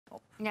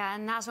op. Ja,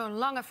 en na zo'n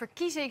lange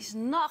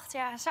verkiezingsnacht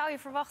zou je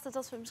verwachten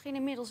dat we misschien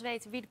inmiddels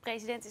weten wie de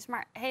president is.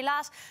 Maar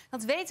helaas,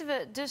 dat weten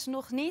we dus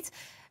nog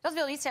niet. Dat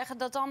wil niet zeggen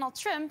dat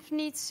Donald Trump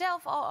niet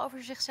zelf al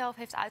over zichzelf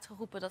heeft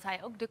uitgeroepen dat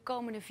hij ook de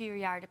komende 4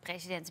 jaar de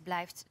president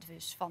blijft,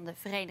 dus van de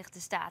Verenigde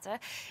Staten.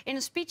 In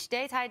een speech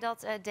deed hij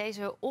dat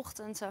deze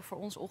ochtend, voor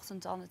ons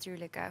ochtend dan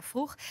natuurlijk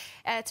vroeg.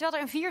 Terwijl er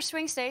in 4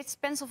 swing states,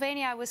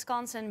 Pennsylvania,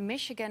 Wisconsin,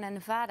 Michigan en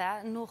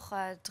Nevada, nog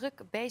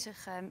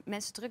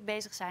mensen druk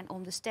bezig zijn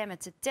om de stemmen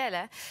te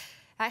tellen.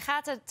 Hij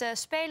gaat het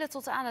spelen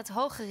tot aan het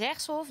Hoge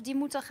Rechtshof. Die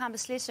moet dan gaan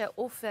beslissen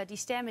of die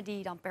stemmen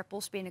die dan per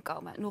post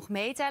binnenkomen nog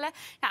meetellen.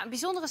 Nou, een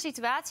bijzondere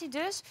situatie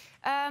dus.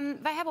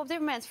 Wij hebben op dit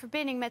moment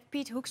verbinding met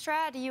Pete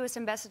Hoekstra, de US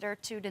ambassador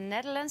to the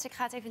Netherlands. Ik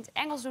ga het even in het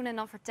Engels doen en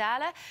dan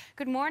vertalen.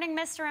 Good morning,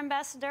 Mr.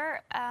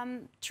 Ambassador.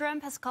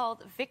 Trump has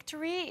called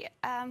victory.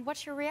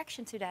 What's your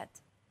reaction to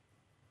that?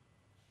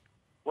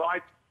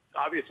 Well,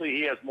 obviously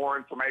he has more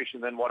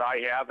information than what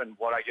I have and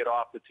what I get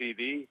off the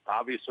TV.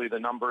 Obviously the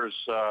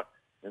numbers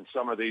in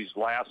some of these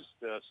last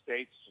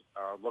states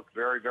look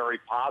very, very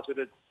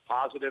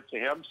positive to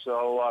him.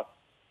 So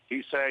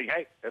he's saying,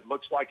 hey, it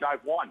looks like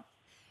I've won.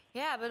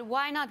 Yeah, but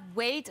why not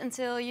wait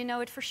until you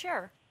know it for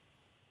sure?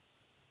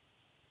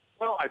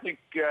 Well, I think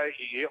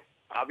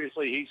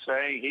obviously he's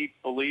saying he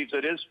believes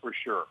it is for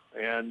sure.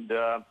 And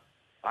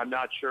I'm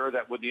not sure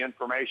that with the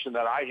information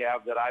that I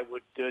have that I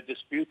would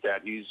dispute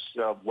that. He's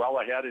well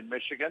ahead in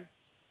Michigan,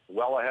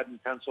 well ahead in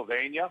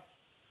Pennsylvania.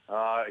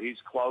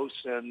 He's close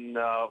in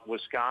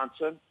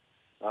Wisconsin,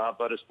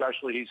 but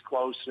especially he's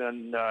close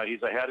in,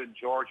 he's ahead in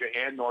Georgia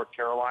and North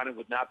Carolina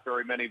with not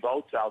very many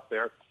votes out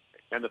there.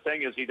 And the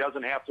thing is, he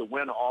doesn't have to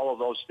win all of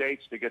those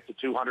states to get to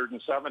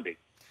 270.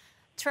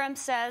 Trump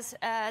says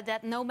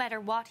that no matter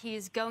what, he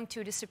is going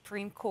to the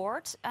Supreme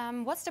Court.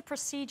 What's the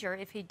procedure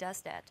if he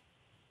does that?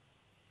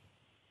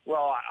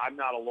 Well, I'm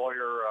not a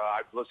lawyer.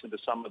 I've listened to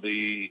some of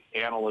the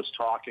analysts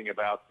talking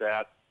about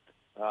that.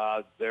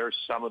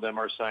 Some of them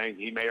are saying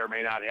he may or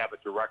may not have a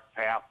direct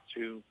path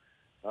to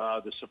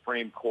the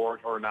Supreme Court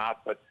or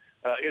not, but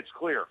it's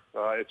clear.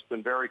 It's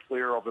been very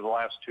clear over the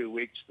last 2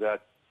 weeks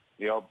that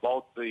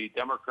both the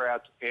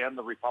Democrats and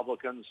the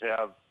Republicans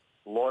have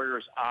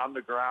lawyers on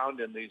the ground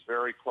in these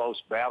very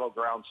close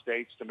battleground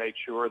states to make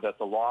sure that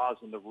the laws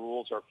and the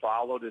rules are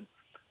followed. And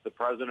the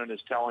president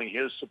is telling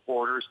his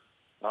supporters,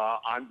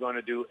 I'm going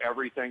to do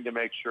everything to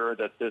make sure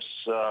that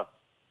this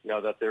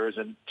that there is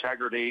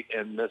integrity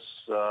in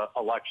this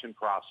election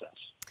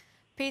process.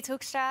 Pete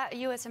Hoekstra,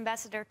 US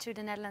ambassador to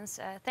the Netherlands.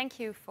 Thank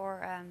you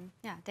voor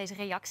deze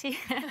reactie.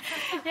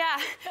 Ja,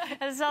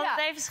 dat is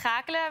altijd even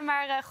schakelen.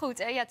 Maar goed,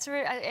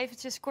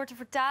 eventjes korte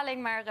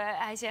vertaling. Maar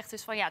hij zegt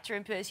dus van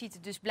Trump ziet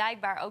het dus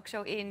blijkbaar ook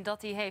zo in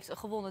dat hij heeft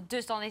gewonnen.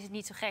 Dus dan is het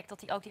niet zo gek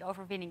dat hij ook die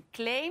overwinning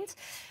claimt.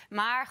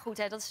 Maar goed,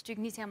 dat is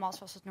natuurlijk niet helemaal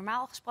zoals het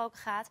normaal gesproken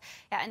gaat.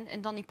 Ja,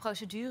 en dan die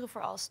procedure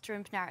voor als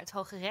Trump naar het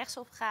Hoge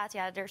Rechtshof gaat.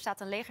 Ja, er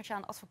staat een legertje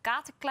aan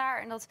advocaten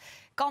klaar. En dat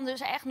kan dus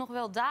echt nog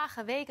wel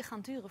dagen, weken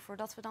gaan duren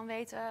voordat we dan weten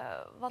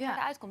wat daar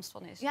de uitkomst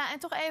van is. Ja, en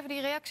toch even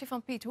die reactie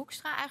van Pete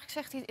Hoekstra. Eigenlijk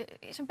zegt hij,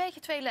 is een beetje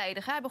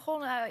tweeledig. Hij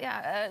begon,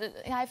 hij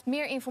heeft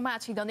meer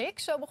informatie dan ik,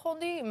 zo begon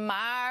hij.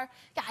 Maar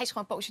hij is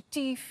gewoon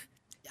positief.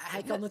 Ja,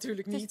 hij kan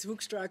natuurlijk niet,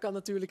 Hoekstra kan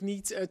natuurlijk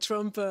niet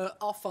Trump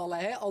afvallen.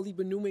 Hè? Al die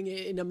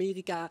benoemingen in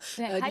Amerika.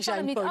 Nee, hij kan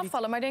hem niet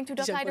afvallen, maar denkt u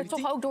dat hij er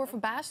toch ook door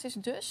verbaasd is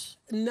dus?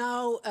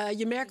 Nou,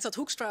 je merkt dat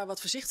Hoekstra wat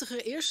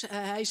voorzichtiger is.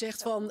 Hij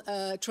zegt van,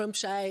 Trump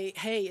zei,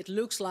 hey, it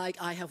looks like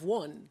I have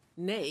won.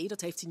 Nee,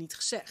 dat heeft hij niet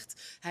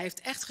gezegd. Hij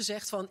heeft echt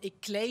gezegd van, ik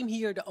claim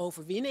hier de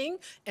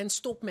overwinning en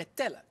stop met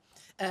tellen.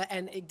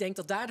 En ik denk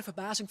dat daar de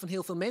verbazing van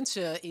heel veel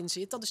mensen in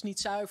zit. Dat is niet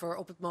zuiver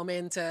op het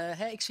moment.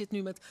 Ik zit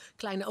nu met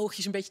kleine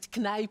oogjes een beetje te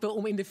knijpen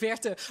om in de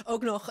verte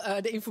ook nog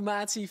de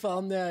informatie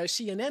van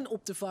CNN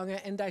op te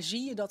vangen. En daar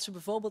zie je dat ze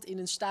bijvoorbeeld in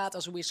een staat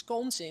als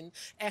Wisconsin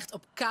echt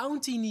op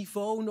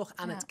county-niveau nog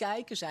aan het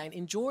kijken zijn.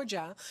 In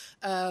Georgia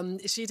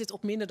zit het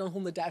op minder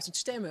dan 100.000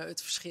 stemmen,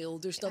 het verschil.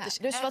 Dus dat is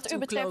dus echt wat u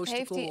betreft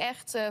heeft hij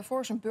echt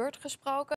voor zijn beurt gesproken.